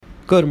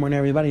Good morning,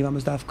 everybody.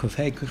 Vamos daf kuf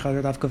hey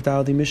kuchar daf kuf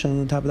dal the mission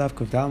on top of daf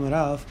kuf dal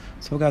merav.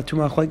 So we got two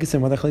machlekes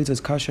in whether chalitza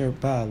is kosher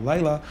ba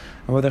laila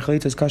and whether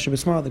chalitza is kosher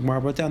b'smal. The Gemara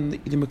brought down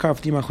the makar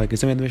for the machlekes.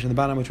 Then we had the mission on the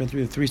bottom, which went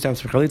through the three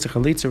steps for chalitza,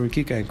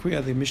 rukika, and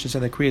kriya. The mission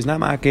said that kriya is not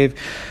ma'akev,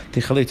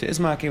 the chalitza is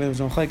ma'akev. There was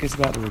no machlekes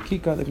about the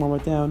rukika. The Gemara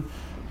brought down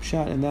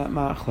shot in that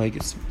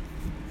machlekes.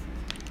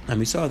 And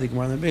we saw the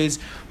Gemara in the base,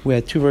 we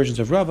had two versions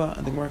of Rava,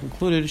 and the Gemara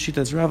concluded,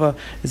 Shitas Rava,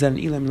 is that an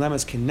Elam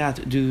Lamas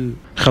cannot do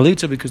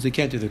Chalitza because they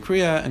can't do the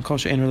Kriya, and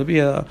Kosher Ein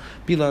Rabia,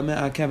 Bila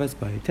Me'a Keves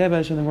by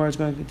Tevesh, and the Gemara is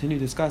going to continue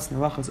discussing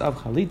the halachas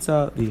of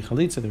Chalitza, the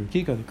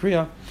Rukika, the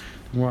Kriya.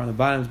 The Gemara on the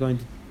bottom is going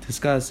to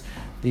discuss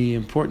the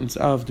importance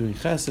of doing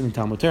chesed and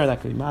Talmud Torah.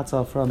 That could be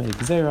matzah from a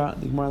gzera.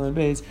 The Gemara in the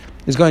base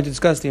is going to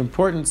discuss the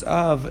importance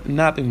of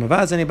not being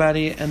mavaz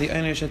anybody and the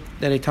einish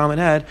that a Talmud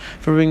had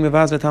for being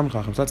mavaz at Talmud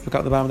Chacham. So let's pick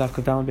up the bottom of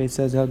the Talmud base.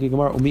 Says the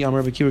Gemara Umi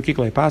Amar B'Kiva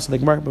Rukika Le'Pas. The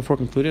Gemara before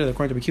concluded,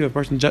 according to B'Kiva, if a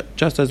person just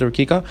does the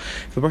Rukika,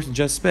 if a person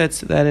just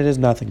spits, then it is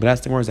nothing. But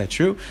ask the Gemara, is that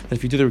true? That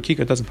if you do the Rukika,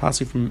 it doesn't pass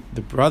you from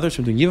the brothers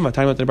from doing Yivim. I'm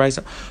talking about the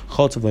Brayso.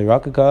 Choltz of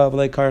Le'Rakaka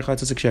V'Le'Kar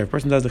Chatzas Ikshar. If a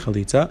person does the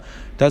Chalitza,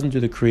 doesn't do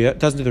the Kriya,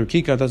 doesn't do the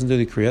Rukika, doesn't do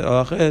the Kriya,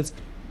 Allah is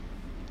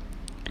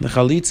the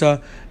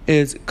Chalitza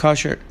is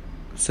kosher,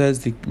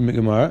 says the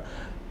Gemara.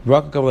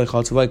 Let's say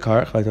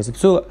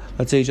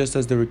he just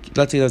does the Rukika,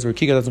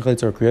 doesn't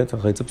Chalitza or Kriya,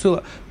 Chalitza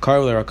Psula. Kar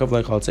Rakav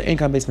like Chalitza, ain't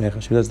kind base mechash.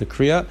 If he does the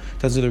Kriya,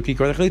 doesn't do the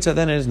Rukika or the Chalitza,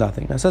 then it is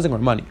nothing. Now says the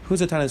Gemara, money.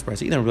 Who's the Tana's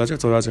price? Either Rabbi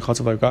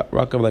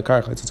Rakav like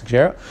Kar, Chalitza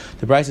Tzakshera.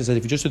 The price says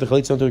if you just do the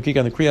Chalitza, don't do the Rukika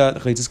and the Kriya, the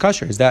Chalitza is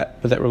kosher. Is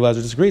that? But that Rabbi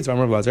Elazar disagrees. So I'm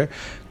Rabbi Elazar.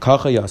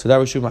 Kalcha so that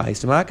was Shuma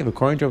Ais Ma'akev.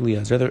 According to Rabbi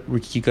Elazar, the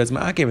Rukika is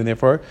Ma'akev, and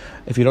therefore,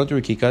 if you don't do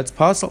Rukika, it's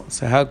possible.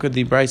 So how could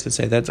the Brayso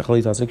say that's a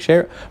Chalitza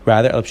Tzakshera?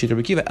 Rather, El Pshita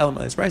Rabbi Kiva. Elam.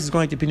 This price is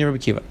going to opinion Rabbi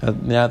Kiva.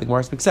 Now the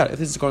Gemara speaks out. If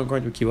this is going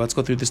according to Kiva, let's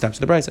go through the steps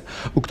of the Brayso.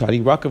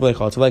 Uktari Rakav like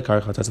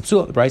Kar Chatzas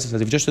Psula. The Brayso says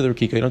if you just do the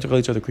Rukika, you don't do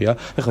Chalitza or the Kriya,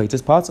 the Chalitza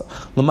is possible.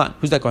 Laman.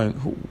 Who's that going?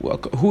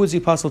 Who is he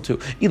possible to?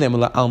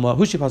 Ilayim Alma.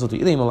 Who's she possible to?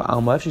 Ilayim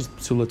Alma. If she's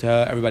Psula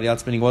to everybody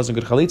else, meaning wasn't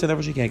good Chalitza,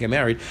 therefore she can't get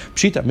married.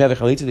 Pshita. Me'av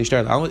Chalitza. They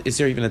start Alma. Is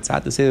there even a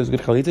tzad to say there was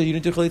good Chalitza? You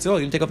didn't do Chalitza at all.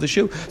 You didn't take off the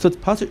shoe. So it's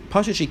pasha.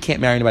 She can't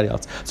marry anybody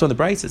else. So when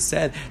the Brayso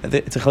said that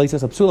it's a Chalitza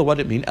Psula, what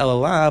did it mean?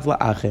 Elalav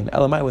la'achin.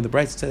 Elamai. When the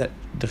Brayso said that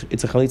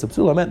it's a Chalitza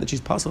Psula, meant that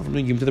she's possible from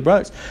doing to the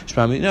brothers.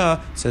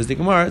 Shpamina says the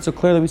Gemara. So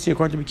clearly we see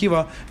according to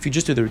Kiva, if you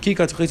just do the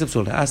Rukika, it's Chalitza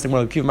Psula. Ask the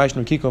Gemara, Kiva,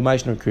 Maishno Rukika,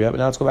 Maishno Kriya. But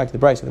now let's go back to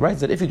the Brayso. The Brayso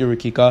said if you do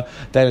Rukika,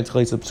 then it's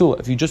Chalitza Psula.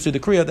 If you just do the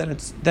Kriya,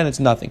 then it's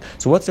nothing.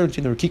 So what's the difference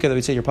between the Rukika that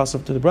we say you're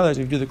possible to the brothers?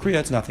 If you do the Kriya,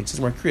 it's nothing. This is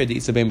where Kriya, the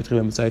Isabay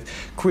Mitchilem Mitzayif.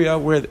 Kriya,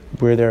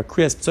 where there are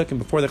Kriyas Psukim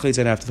before the Chalitza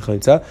and after the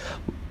Chalitza.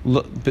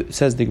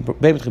 Says the people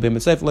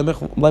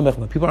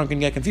aren't going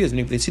to get confused. And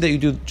if they see that you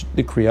do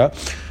the Kriya,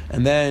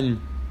 and then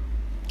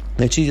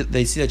they see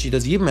that she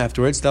does Yibam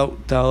afterwards, they'll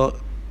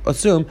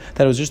assume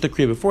that it was just the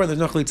Kriya before and there's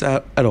no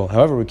Chalitza at all.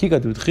 However,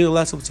 Rukika do the Chila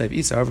less of Saif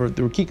Isa. However,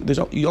 the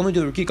Rukika, you only do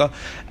the Rukika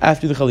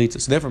after the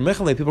Chalitza. So therefore,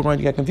 Mechale, people are going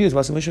to get confused.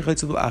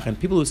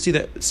 People who see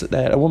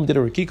that a woman did a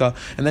Rukika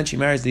and then she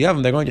marries the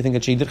Yavam, they're going to think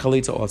that she did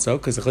Chalitza also,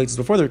 because the Chalitza is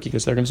before the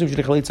Rukika, so they're going to assume she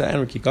did Chalitza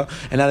and Rukika,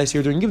 and now they see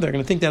her doing Yibam, they're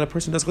going to think that a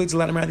person does Chalitza,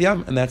 let her marry the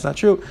Yavam, and that's not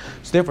true.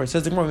 So therefore, it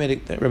says the Gemara made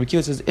it, Rabbi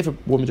Kiva says, if a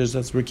woman just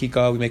does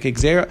Rukika, we make a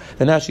Gzera,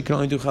 then now she can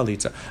only do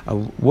Chalitza. A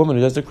woman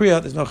who does the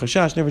Kriya, there's no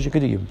Chashash, never she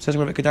could do Yibam. Says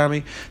Rabbi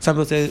Kadami, some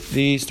people say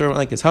the story went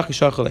like this.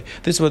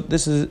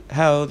 This is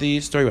how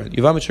the story went.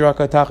 That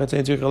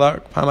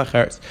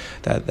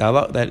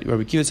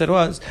Rabbi Kiva said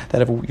was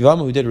that if a Yavama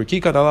who did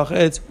Rukika, the halacha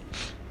is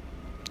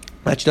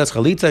that she does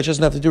Chalitza, she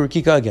doesn't have to do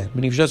Rukika again.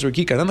 But if she does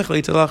Rukika, then the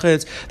Chalitza halacha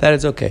is that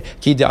it's okay.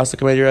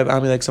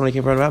 Like somebody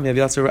came from Rami, and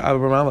there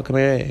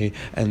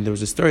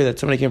was a story that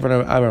somebody came from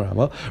Rami,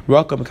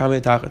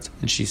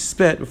 and she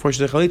spit before she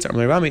did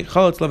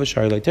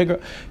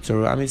Chalitza.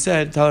 So Rami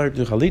said, tell her to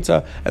do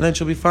Chalitza, and then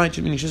she'll be fine.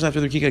 Meaning she doesn't have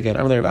to do Rukika again.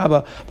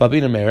 Rabba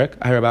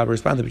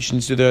responded, but she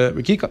needs to do the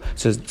Rukika.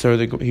 So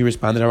he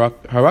responded,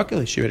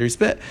 Harakili, she already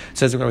spit.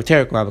 Says, what's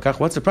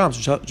the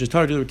problem? So just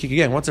tell her to do the Rukika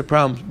again. What's the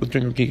problem with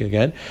doing Rukika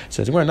again?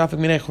 Says, but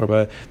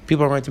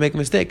people are going to make a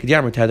mistake. If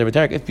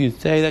you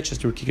say that's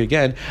just a Rukika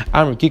again, people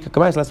are going to think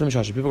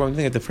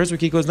that the first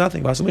Rukika was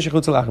nothing.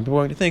 People are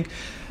going to think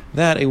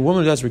that a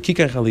woman who does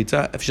Rukika and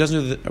Chalitza, if she doesn't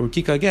do the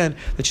Rukika again,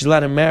 that she's allowed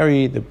to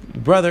marry the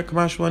brother.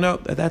 No,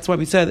 that's why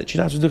we said that she's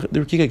not supposed to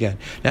do the Rukika again.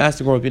 Now, ask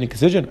the Gemara, being a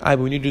decision, but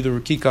we need to do the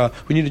Rukika,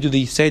 we need to do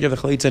the Seder of the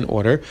Chalitza in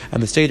order,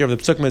 and the Seder of the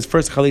Psukim is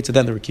first Chalitza,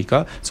 then the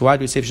Rukika. So why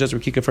do we say if she does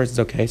Rukika first, it's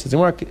okay? So the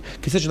Gemara,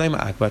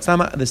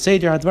 the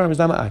Seder Hadvarim is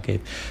not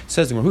Ma'akev.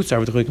 Says the Gemara, who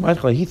started with the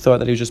Rukika? He thought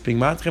that he was just being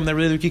Matchim, that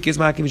really the Rukika is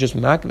Ma'akev, he was just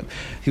Ma'akev.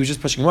 He was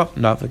just pushing him up.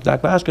 Not the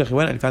Dak Ba'ashkech, he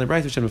went and he found the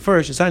Brayso which said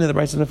first, he signed the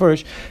Brayso in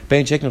first,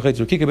 Bein Shekin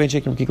Chalitza Rukika, Bein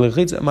Shekin Rukika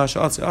Chalitza,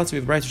 also we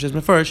have Brayso which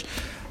says first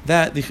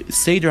that the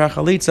Seder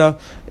HaChalitza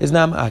is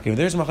not Ma'akev.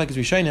 There's Machlekes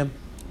Rishonim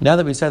Now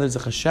that we said there's a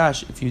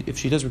chashash, if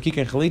she does rukika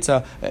and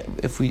chalitza,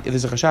 if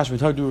there's a chashash, we're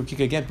told to do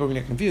rukika again, but we're going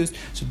to get confused.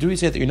 So do we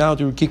say that you're not allowed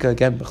to do rukika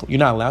again? You're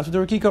not allowed to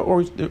do rukika,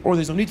 or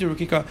there's no need to do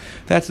rukika?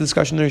 That's the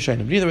discussion there is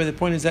shayna. But either way, the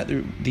point is that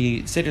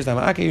the sages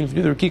nama'ake, even if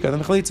you do the rukika then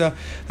the chalitza,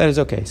 that is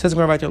okay. It says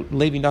Levi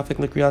nafik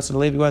likriyas, and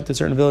Levi went to a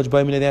certain village.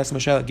 By they asked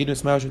Mashal,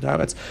 Gidus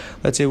Maush.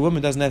 Let's say a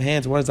woman doesn't have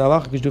hands. What is the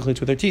halacha? She do with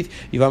her teeth.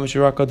 Yivam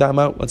shirako dam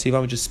out. Let's say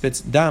Yivam just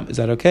spits dam. Is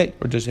that okay,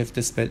 or does she have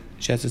to spit?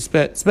 She has to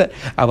spit.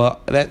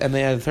 And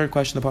they had the third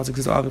question. The pasuk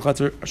says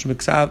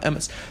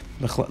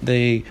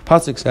the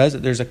pasuk says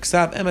that there's a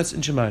ksav emes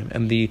in Shemaim,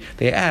 and they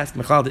asked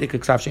Mechal the ikka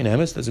ksav shein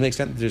emes. Does it make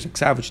sense that there's a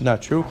ksav which is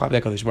not true?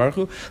 That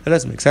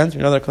doesn't make sense.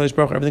 You know that Kadosh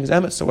Baruch Hu, everything is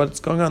emes. So what's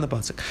going on in the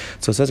pasuk?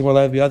 So it says where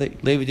Levi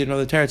didn't know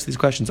the teretz these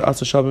questions.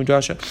 Also Shalom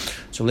Drasha.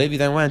 So Levi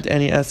then went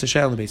and he asked the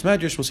Shal in the base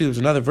Medrash. We'll see there's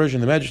another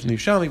version of the Medrash in the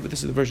Yerushalmi, but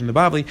this is the version of the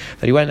Bavli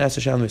that he went and asked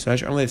the Shal in the base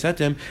Medrash. And when they said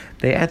to him,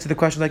 they answered the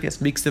question like this: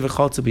 Miksev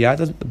v'chaltza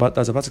b'yad. But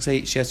does the pasuk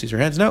say she has to use her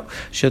hands? No.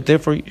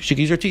 Therefore she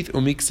can use her teeth.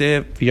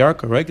 Umiksev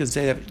v'yarka. Right? Does it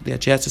say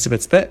that she has to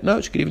spit?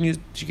 No. She can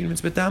even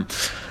spit down.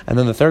 And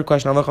then the third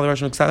question: Allah Chal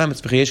Rosh Miksav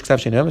Emes v'chayesh ksav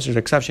shein emes. There's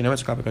a ksav shein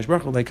emes v'kav Kadosh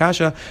Baruch Hu like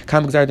kasha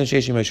kam gzar din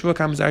sheish yimei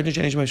kam gzar din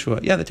sheish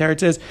yimei. Yeah, the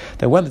teretz is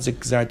that when there's a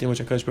gzar din which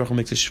Kadosh Baruch Hu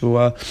makes a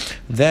shvua,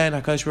 then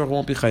Kadosh Baruch Hu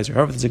won't be chayzer.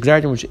 However, there's a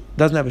gzar din which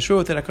doesn't have a shvua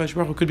with it, Kadosh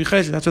Baruch Hu could be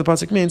chayzer. That's what the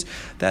pasuk means.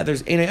 That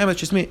there's ein emes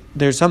just means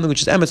there's something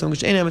which is emes, something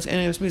which ain't emes.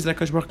 Ein emes means that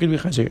Kadosh Baruch Hu could be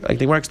chayzer. Like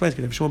the Gemara explains,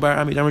 Shmuel bar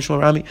Ami, Damar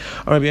Shmuel Rami,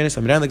 or Rabbi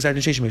Yonasan, Midan gzar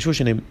din sheish yimei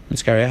shenem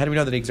miskariah. How do we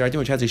know that a gzar din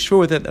which has a shvua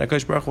with it that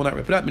Kadosh Baruch Hu will not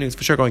rip it up? Meaning it's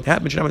for sure going to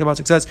happen. What the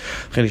pasuk says,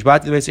 Chenish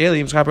bati the beis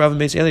Eli, Mishchap Rav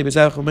beis Eli,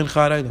 bezach min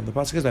charaydom. The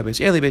pasuk says by beis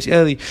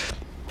Eli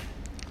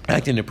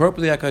acting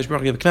inappropriately, HaKadosh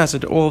Baruch Hu gave a knas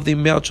that all of the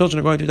male children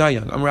are going to die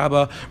young.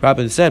 Rabbi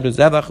said, Rabbi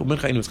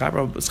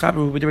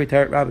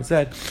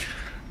said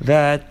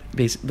that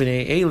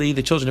B'nai Eli,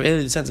 the children of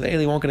Eli, the sons of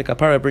Eli, won't get a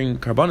kapara, bring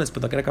karbonis,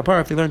 but they'll get a kapara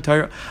if they learn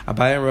Torah.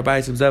 Abai and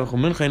Rabbi says,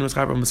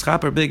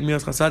 big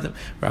meals chasadim.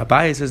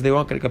 Rabbi says they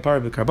won't get a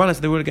kapara with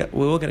karbonis, we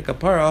will get a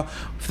kapara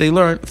if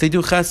they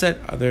do chesed.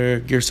 Other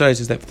gear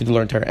sizes that if they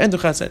learn Torah and do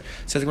chesed.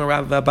 Says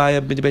Rabbi Abai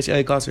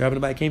Eli Kosser. Rabbi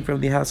Abai came from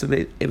the house of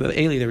Eli,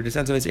 they were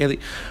descendants of Eli.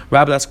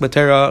 Rabbi Dask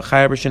Batera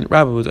Chayarishin.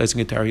 Rabbi was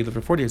asking Torah, he lived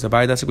for 40 years.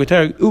 Abai Dask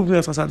Batera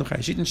meals chasadim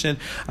Chayashitin.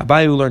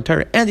 Abai who learned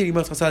Torah and eating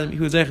meals chasadim, he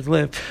was able to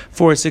live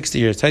for 60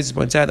 years. Taisus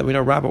points out that we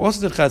know Rabbi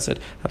also did chesed.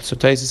 So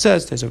Taisus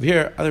says over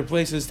here, other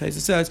places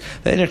Taisus says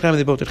that in Echnam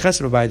they both did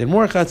chesed. Rabbi did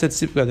more chesed.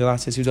 Sipka the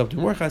last says he was up to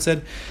more chesed,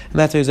 and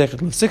that's how he's able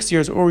to live 6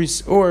 years. Or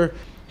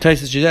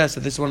Taisus suggests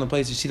that this is one of the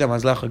places you see that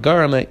Mazlach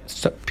Garam.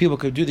 People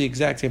could do the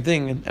exact same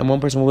thing, and one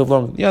person will live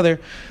longer than the other.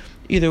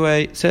 Either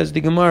way, says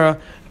the Gemara,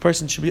 a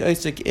person should be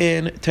Isaac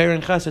in Torah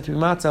and chesed to be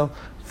matzel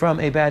from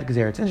a bad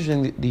gezer. It's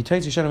interesting. The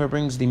Taisus Shana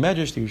brings the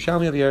Medrash, the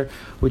Yerushalmi of here,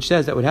 which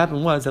says that what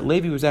happened was that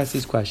Levi was asked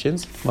these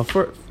questions. Well,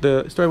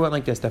 the story went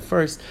like this: that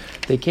first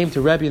they came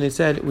to Rebbe and they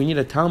said, "We need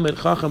a Talmud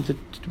Chacham.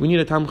 We need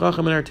a Talmud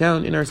Chacham in our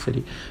town, in our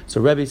city." So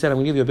Rebbe said, "I'm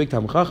going to give you a big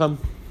Talmud Chacham,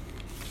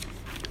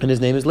 and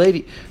his name is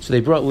Levi." So they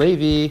brought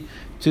Levi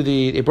to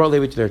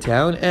their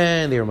town,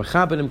 and they were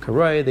mechaber him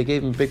karoy. They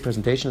gave him a big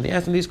presentation, and they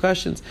asked him these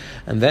questions.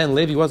 And then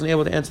Levi wasn't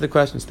able to answer the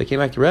questions. They came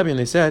back to Rebbe and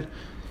they said,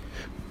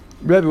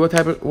 Rebbe, what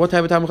type of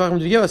Talmud Chacham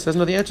did you give us? Doesn't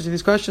know the answer to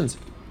these questions.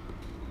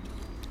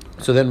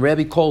 So then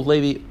Rebbe called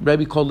Levi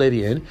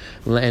in,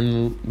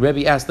 and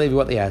Rebbe asked Levi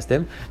what they asked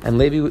him, and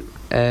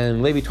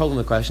Levi told him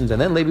the questions, and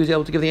then Levi was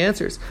able to give the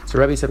answers. So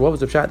Rebbe said, what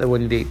was the pshat that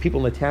when the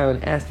people in the town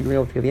asked you, you were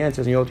able to give the answers,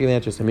 and you were able to give the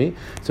answers to me?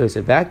 So he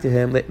said back to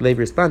him, Levi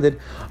responded,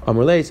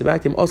 he said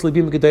back to him, so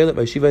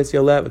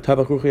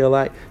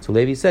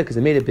Levi said, because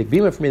they made a big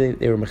bima for me,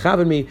 they were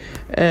mechaber me,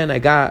 and I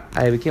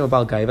became a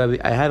bal gaiva,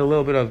 I had a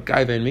little bit of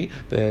gaiva in me,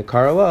 the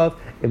karalav,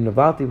 in the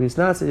Gemara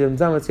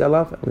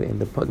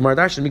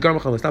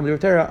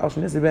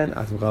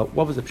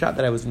what was the pshat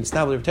that I was in the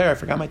Snabel of Torah? I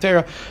forgot my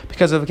Torah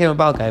because I became a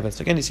Baal Gaiva.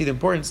 So again, you see the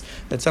importance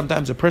that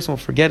sometimes a person will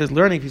forget his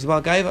learning if he's a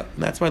Baal Gaiva,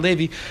 and that's why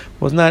Levi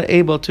was not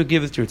able to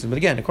give his terutzim. But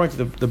again, according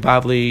to the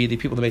Bavli, the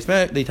people in the base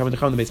mesh, they tell me to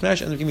come to the base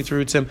mesh, and they're giving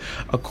terutzim.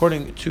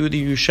 According to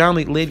the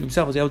Yerushalmi, Levi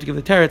himself was able to give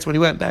the teretz when he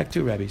went back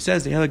to Rabbi. He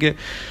says the Helage.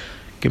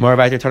 Gemara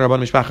weiter Tanur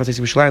Rabban Mishpacha says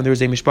Yerushalayim. There was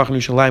a Mishpacha in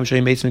Yerushalayim.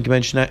 Shayim Beitzim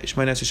Gemen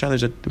Shmei Nes Yishan.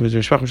 There was a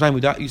Mishpacha in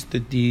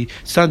Yerushalayim. The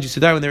sons used to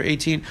die when they were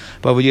 18.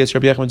 But we asked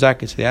Rabbi Yechon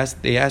Zak. So they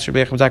asked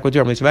Rabbi Yechon Zak what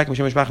to do. They back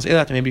Mishpacha's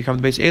Eilat. Maybe you come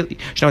to the base Eli.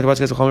 Shnei Tabas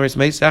Ges L'Chol Meis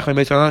Meis Sachon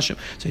Meis Anashim.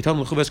 So he told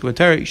them L'Chubas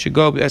K'Vatera. You should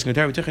go asking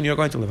Torah. V'Tichin you're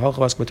going to live.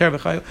 L'Chubas K'Vatera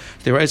V'Chayu.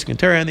 They were asking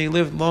Torah and they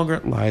lived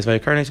longer lives.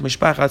 V'Yikarnes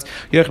Mishpachas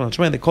Yechon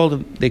Shmei.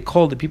 They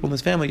called the people in this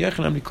family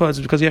Yechon because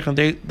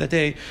Yechon that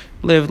they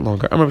lived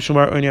longer. Amar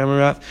B'Shumar Oni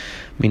Amarav.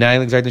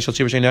 Minay L'Gzardin Shel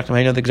Tzibur Shein Nechem.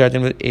 I know the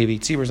Gzardin with Avi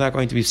Tzibur is not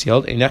going to be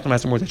sealed. A Nechem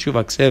has more than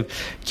Tshuva Ksev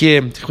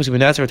Kim Tchusi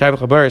B'Nasser Tarv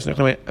Chabaris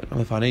Nechem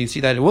Lefana. You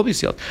see that it will be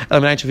sealed.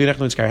 Elamai Shavu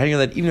Nechem Tzkar. How do you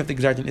know that even if the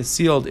Gzardin is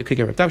sealed, it could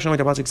get ripped up? Like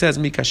the pasuk says,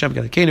 Mika Hashem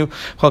Galakenu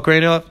Chol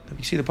Koreinu.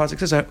 You see the pasuk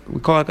says we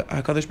call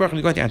Hakadosh Baruch Hu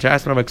is going to answer.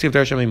 Ask them about Ksiv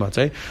Dar Shem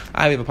Imatzei.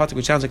 I have a pasuk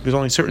which sounds like there's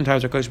only certain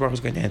times Hakadosh Baruch Hu is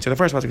going to answer. The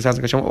first pasuk sounds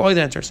like Hashem always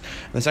answers.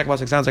 And the second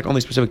pasuk sounds like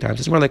only specific times.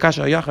 It's more like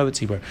Kasha Yachad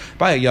Tzibur.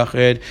 By a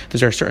Yachad,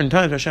 there are certain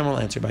times Hashem will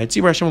answer. By a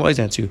Tzibur, Hashem will always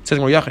answer you. It says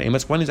more Yachad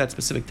Amos. When is that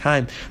specific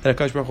time that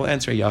Hakadosh Baruch Hu will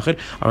answer a Yachad?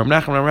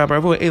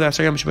 It's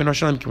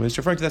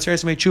referring to that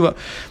Saras made tshuva,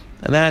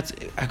 and that's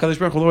Hakadosh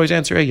Baruch Hu will always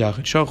answer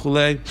Yachid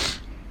Shochulei.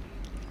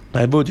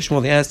 Abu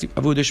Dishmol, they asked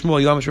Abu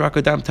Dishmol, Yom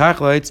Shiraka Dam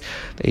Tachlites,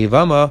 the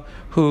Ivama,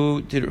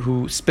 who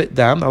spit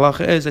dam. The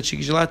halacha is that she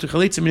is allowed to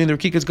chalitza, meaning the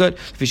rekika is good.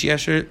 Because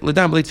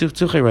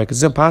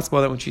it's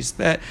impossible that when she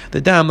spit the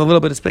dam, a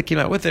little bit of spit came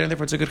out with it, and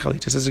therefore it's a good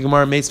chalitza. Says the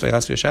Gemara, I don't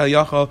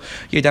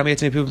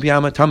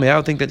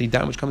think that the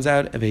dam which comes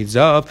out of a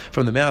zav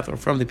from the mouth or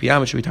from the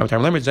piyama should be tam.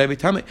 Only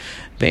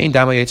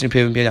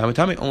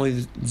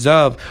the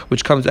zav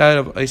which comes out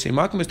of a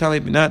makom is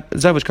tami, not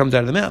zav which comes out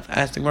of the mouth.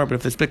 Ask the Gemara, but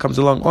if the spit comes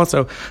along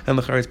also, then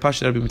the is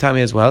pasha that would be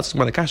tami as well. So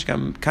the kash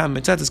kam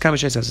mitzatzes kam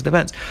says it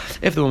depends.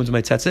 If the woman's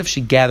if she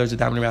gathers a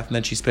dam in her mouth and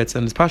then she spits,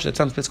 and it's pasha that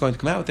some spit's going to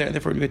come out with there, and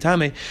therefore it would be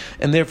tami,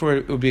 and therefore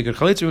it would be a good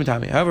chalitza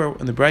tami. However,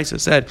 when the Brisa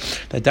said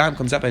that dam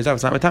comes up by zav,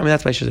 it's not tami.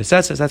 That's why she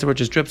says that's where it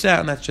just drips out,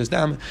 and that's just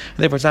dam, and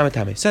therefore it's not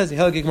tami. Says the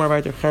Helgig Mar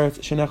Vayter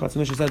Cheret Shenechatz,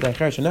 and she said that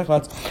Cheret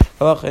Shenechatz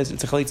halacha is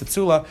it's a chalitza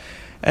psula.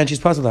 And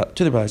she's puzzled out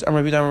to the brothers. I'm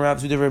Rabbi Dam Rav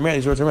Zudiver Mer.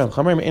 These words are real.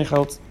 Chamer ein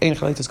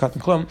chalitza's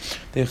cotton klum.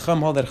 The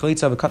chum hold that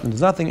chalitza of a cotton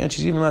does nothing, and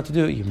she's even allowed to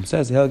do it. Even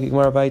says the Helgig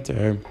Mar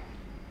Vayter.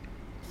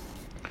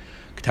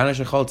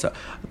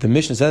 The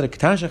Mishnah said that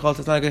Ketana Shechalta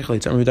is not a good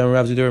chalitza. I'm Rabbi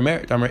Rav Zudiver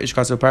Mer. Damar Ish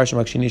Kasav Parashim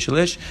Akshini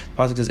Shalish.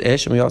 The pasuk says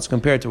Ish, and we also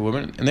compare it to a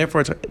woman, and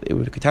therefore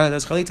Ketana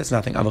does chalitza. It's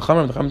nothing.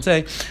 Avachamer the Chum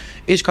say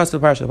Ish Kasav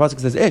Parashim. The pasuk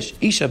says Ish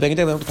Isha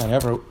Begadei Ketana.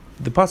 However,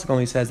 the pasuk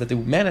only says that the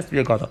man has to be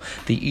a gadol.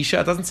 The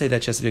isha doesn't say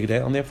that she has to be a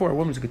gadol, and therefore a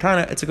woman's a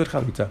katana. It's a good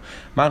chalitza.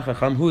 Man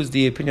chacham, who is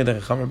the opinion of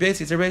the chacham? Rabbi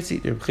Yossi, it's Rabbi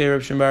Yossi. Rabbi Chia,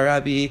 Rabbi Shimon bar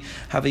Rabbi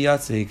have a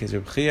yatzik, because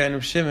Rabbi Chia and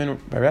Rabbi Shimon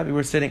bar Rabbi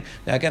were sitting.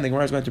 Now again, the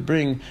Gemara is going to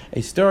bring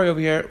a story over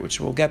here, which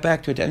we'll get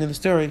back to at the end of the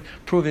story,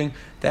 proving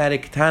that a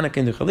katana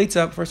can do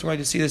chalitza. First, we're going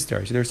to see this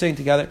story. So they were sitting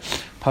together.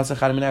 One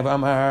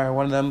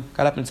of them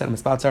got up and said,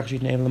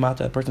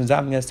 "The person is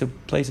having has to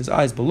place his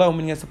eyes below,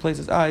 meaning he has to place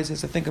his eyes. He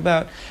has to think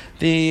about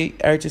the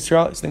Eretz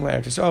Yisrael. He's thinking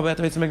about Eretz Yisrael. But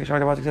to make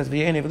sure what says,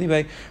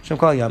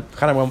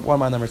 one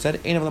man number said,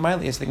 "Ein of the mile."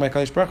 He think my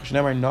Kadosh Baruch Hu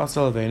never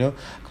nasal avenu.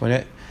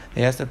 He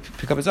has to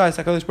pick up his eyes.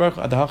 HaKadosh Baruch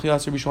Hu, Adahachi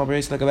Yasser B'Shmuel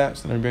Bereisi like about.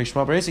 So then Rabbi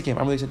Shmuel Bereisi came.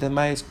 Amalei said,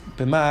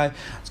 "B'mai."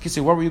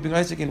 What were you being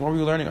Isaac in? What were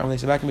you learning? Amalei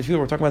said, "Back in the field.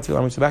 We're talking about field."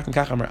 Amalei said, "Back in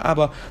Kach." Amar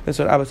Abba. That's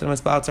what Abba said.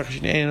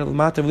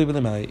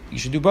 You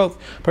should do both.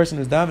 A person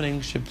who's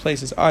davening should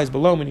place his eyes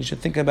below him, and he should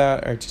think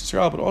about Eretz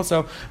Yisrael, but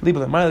also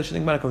Libel and Should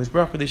think about HaKadosh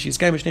Baruch Hu. She is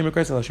Kaimish name of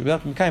Christ. Should be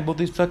up in Kaim. Both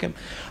these took him.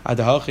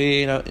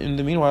 Adahachi. In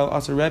the meanwhile,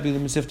 also Rabbi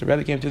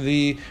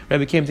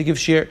came to give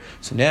shir.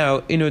 So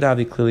now Inu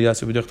Davi clearly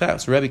Yasser B'Duchtau.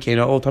 So Rabbi came.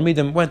 All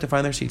Talmidim went to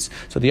find their seats.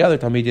 So the other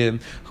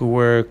Talmidim who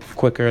were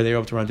quicker, they were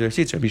able to run to their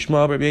seats. Rabbi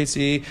Shmuel, Rabbi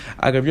Yossi,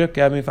 Agav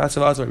Yukab, Rabbi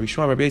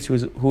Shmuel, Rabbi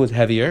Yossi, who was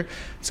heavier.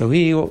 So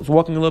he was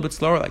walking a little bit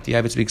slower. Like the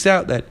Yavit speaks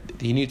out that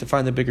he needed to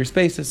find a bigger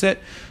space to sit.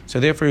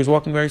 So therefore he was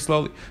walking very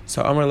slowly.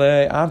 So Amar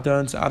Le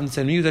Avdan, so Avdan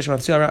said,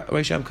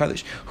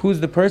 who's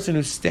the person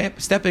who's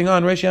stepping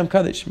on Resham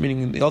Kaddish?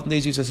 Meaning in the olden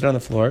days he used to sit on the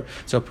floor.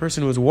 So a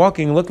person who was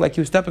walking looked like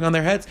he was stepping on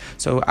their heads.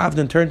 So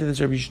Avdan turned to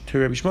Rabbi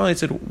Shmuel and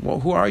said,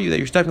 who are you that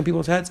you're stepping on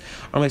people's heads?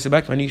 Amar said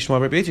back to Rabbi Yossi,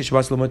 Rabbi. He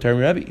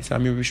said,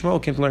 I'm Rabbi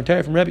Shmuel, came to learn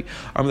Torah from Rabbi.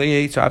 So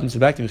Avdan said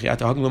back to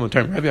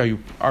him, Rabbi,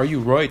 are you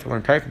right to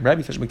learn Torah from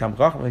Rabbi? Such a big time.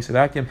 He said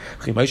back to him,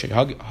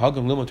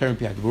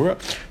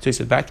 so he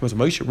said back to him,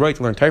 Moshe right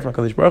to learn Torah from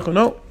HaKadosh Baruch Hu?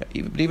 No,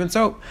 but even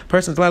so, a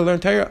person's allowed to learn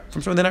Torah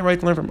from someone they're not right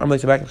to learn from. Amalei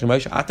said back to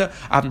Moshe,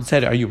 Avdan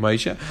said, are you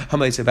Moshe?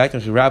 Amalei said back to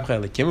him, Rabbi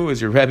Lekimu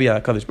is your Rabbi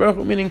HaKadosh Baruch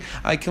Hu, meaning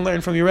I can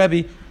learn from your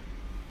Rabbi.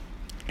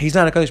 He's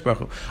not a Kadosh Baruch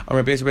Hu.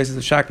 Amar Beis Beis the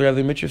Shakler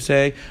Rabbi Mitzvah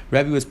say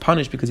Rabbi was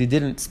punished because he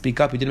didn't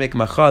speak up. He didn't make a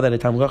macha that a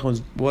Talmid Chacham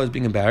was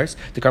being embarrassed.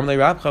 The Karmelei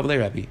Rabcha v'lei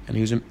Rabbi, and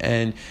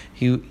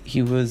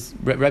he was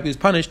Rabbi was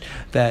punished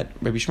that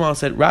Rabbi Shmuel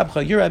said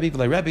Rabcha you're Rabbi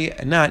v'lei Rabbi,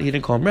 and not he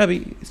didn't call him Rabbi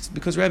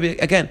because Rabbi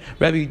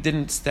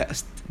didn't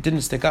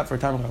stick up for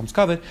Talmid Chacham's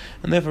kavod,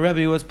 and therefore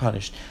Rabbi was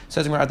punished.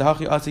 Says to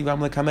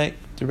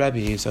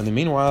Rabbi. So in the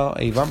meanwhile,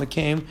 a Vama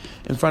came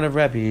in front of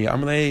Rabbi.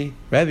 Rabbi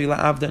said to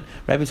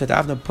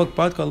Avdan, Puk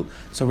Badkal.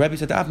 So Rabbi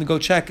said to Avdan, go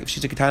check if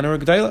she's a Ketana or a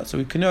Gedela, so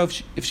we can know if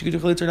she could do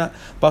Chalitza or not.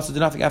 Basa did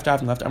nothing after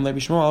Avdan left. Rabbi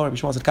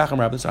Shmuel said, Kacham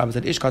Rabbi. So Rabbi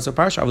said, Ish Kaso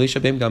Parsha,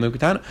 Avlisha Beim Galmeu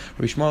Ketana.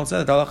 Rabbi Shmuel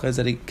said, the halacha is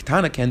that a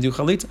Ketana can do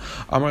Chalitza.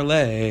 Amar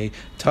Le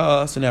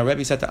Ta. So now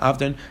Rabbi said to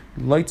Avdan,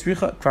 Light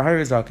Tzricha, Kvar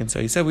Zakin.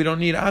 So he said, we don't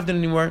need Avdan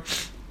anymore.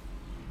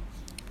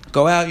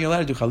 Go out, you're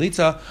allowed to do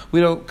chalitza.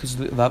 We don't, because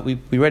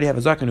we already have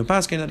a zaken who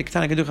paskin that the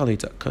ketana can do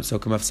chalitza. So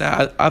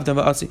Avdan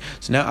va'asi.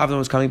 So now Avdan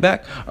was coming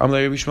back.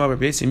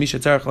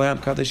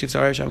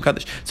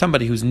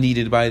 Somebody who's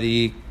needed by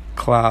the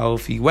klal.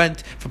 If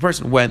a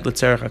person went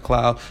l'tzerech a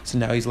klal, so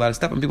now he's allowed to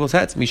step on people's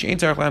heads. However,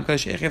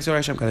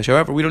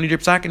 we don't need her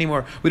psak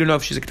anymore. We don't know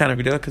if she's a ketana or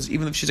gedela, because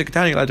even if she's a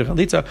ketana, you're allowed to do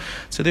chalitza.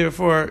 So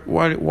therefore,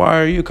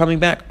 why are you coming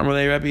back? So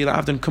Rabbi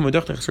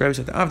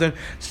said to Avdan,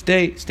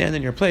 stand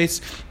in your place.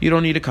 You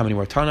don't need to come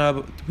anymore.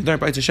 Tana, we learned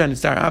by Tzashen,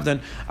 it's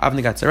Avdan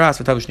got Saras,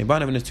 and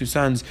his two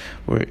sons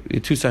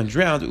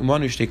drowned.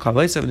 Umanu shtei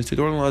klal, and his two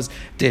daughter-in-laws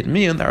did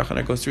me. And the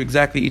Aruch goes through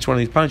exactly each one of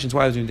these punishments.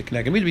 Why he was doing the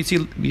keneged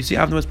midah. You see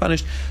Avdan was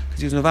punished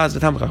because he was Navaz the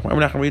Talmid Chacham.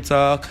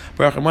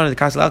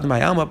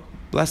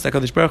 blessed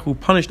HaKadosh Baruch Hu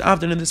punished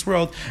Avdon in this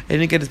world and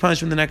didn't get his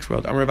punishment in the next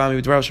world. Amar Rabbi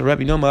with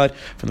Rabbi Nomad,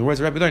 from the words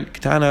of Rabbi learned,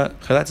 Katana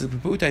Chalitza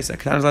Putais,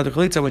 Katana is allowed to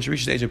Chalitza when she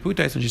reaches the age of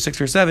Putais, when she's 6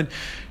 or 7,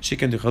 she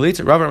can do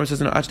Chalitza. Rabbi says,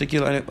 no,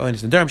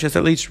 Nidarim, she has to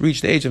at least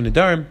reach the age of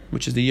Nidarim,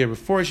 which is the year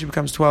before she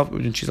becomes 12,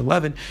 when she's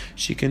 11,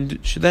 she can do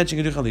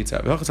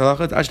Chalitza.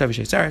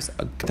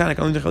 Katana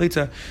can only do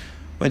Chalitza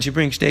when she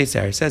brings Shtei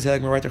Saris. Says, we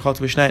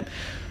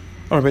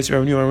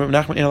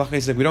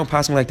don't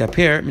pass me like that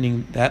pair,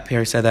 meaning that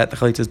pair said that the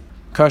Chalitza is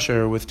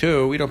kosher with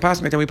 2, we don't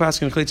pass like that. We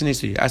pass in chalitza needs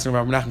 3. Asking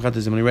about Menachem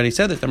Chalitza, when we already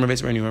said that. We already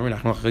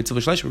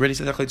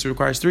said that chalitza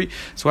requires 3.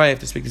 So why I have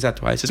to speak this out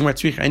twice? It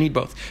says I need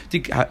both.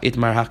 We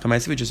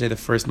just say the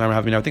first Mar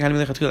Havmi. I think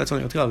that's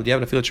only But you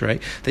have to feel it right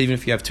that even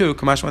if you have 2,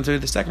 Kamash 1 to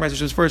the second rice,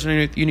 which is first,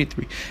 you need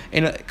 3.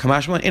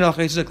 Kamash 1 in al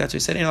chalitza. That's what I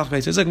said. In al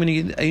chalitza,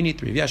 meaning you need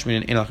 3. Yes,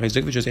 meaning in al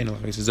chalitza, which is in al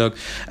chalitza.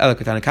 El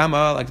katana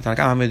kama, like katana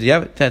kama.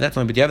 That's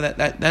only. But you have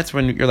that. That's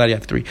when you're allowed to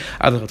have 3.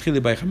 Ad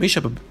lechatchili by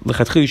chamisha, but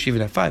lechatchili you should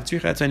even have 5.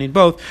 That's I need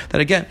both.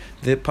 That again,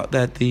 he said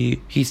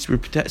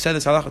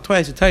this halacha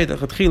twice to tell you that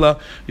chatchila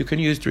you can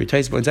use 3.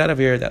 Tais points out of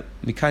here that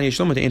mikani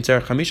yishloma to answer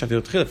chamisha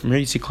fil tchila. From here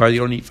you see clearly you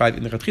don't need 5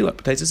 in the chatchila.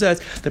 But Tais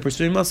says that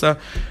pursuing Masa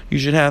you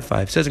should have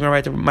 5. Says the Gemara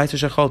right to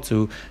Ma'aser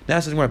Shechaltu. Now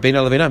says the Gemara bein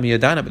alavinam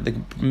yadana. But the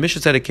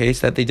Mishnah said a case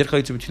that they did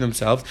chalitza between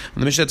themselves,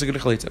 and the Mishnah said it's a good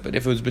chalitza. But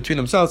if it was between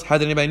themselves, how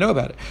did anybody know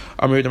about it?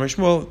 Amar Damar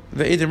Shmuel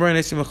the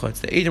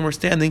Eidim were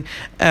standing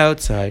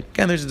outside.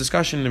 Again, there's a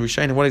discussion in the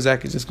Rishonim what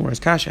exactly is this Gemara's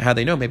kasha? How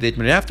they know? Maybe they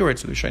did it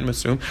afterwards, so the Rishonim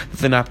assume that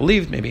they're not believed.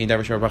 Maybe in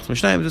Davar Shar Bach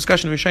Mishnayim, the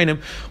discussion of Rishonim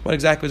what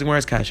exactly was the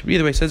Gemara's kasha. But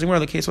either way, says the Gemara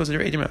the case was that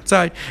they're Eidim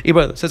outside.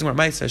 Says the Gemara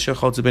Ma'aser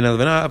Shechaltu ben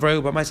Elvena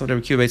Avrayu, but Ma'aser Rabbi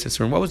Kiva Beisas.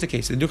 What was the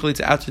case? They do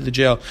chalitza out to the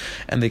jail,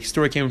 and the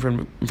story came in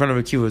front of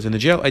Rabbi Kiva was in the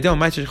jail. I don't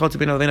Ma'aser Shechaltu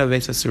ben Elvena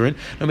Beisas.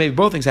 No, maybe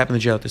both things happened in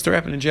the jail. The story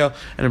happened in jail,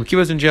 and Rabbi Kiva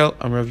was in jail.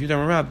 Rav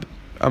Yudam Rab.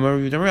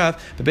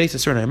 The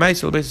basis certain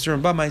Maisa, the basis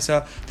certain Ba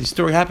Maisa. The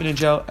story happened in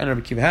jail, and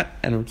Rabbi Kiva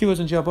was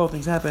in jail. Both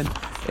things happened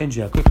in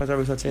jail. Quick,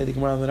 let's say the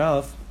Gemara on the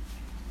Aleph.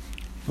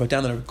 But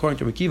down that according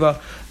to Rikiva,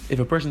 if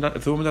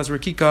the woman does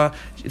Rikika,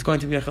 it's going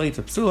to be a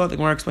chalitza psula. The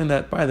Gemara explained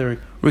that by the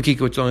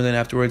Rikika, which is only done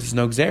afterwards, is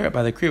no gzera.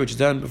 By the kriya, which is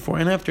done before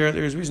and after,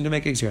 there is reason to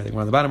make a gzera. The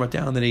Gemara on the bottom wrote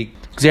down that a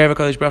gzera of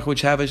HaKadosh Baruch Hu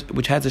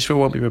which has a shvua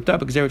won't be ripped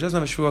up. A gzera which doesn't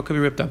have a shvua could be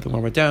ripped up. The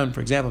Gemara wrote down,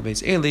 for example,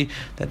 Beis Eli,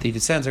 that the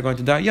descendants are going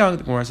to die young.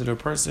 The Gemara said a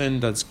person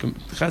that's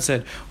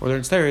chesed or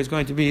learns Torah is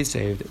going to be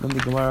saved. Then the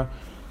Gemara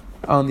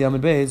on the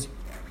Amud Beis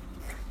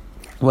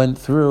went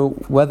through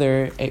a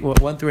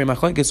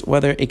machlokes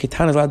whether a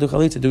ketana is allowed to do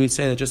chalitza. Do we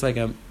say that just like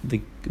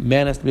the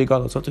man has to be a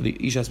gadol, so to the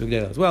isha has to be a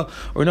gadol as well,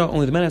 or no,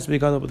 only the man has to be a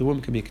gadol, but the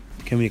woman can be a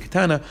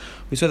ketana?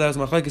 We saw that as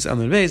machlokes on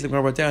the base. The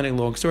Gemara brought down a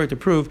long story to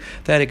prove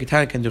that a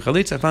ketana can do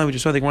chalitza. Finally, we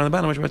just saw the Gemara on the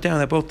bottom, which brought down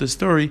that both the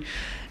story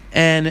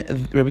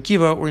and Rabbi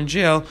Kiva were in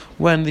jail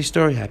when the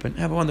story happened.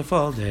 Have a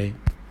wonderful day.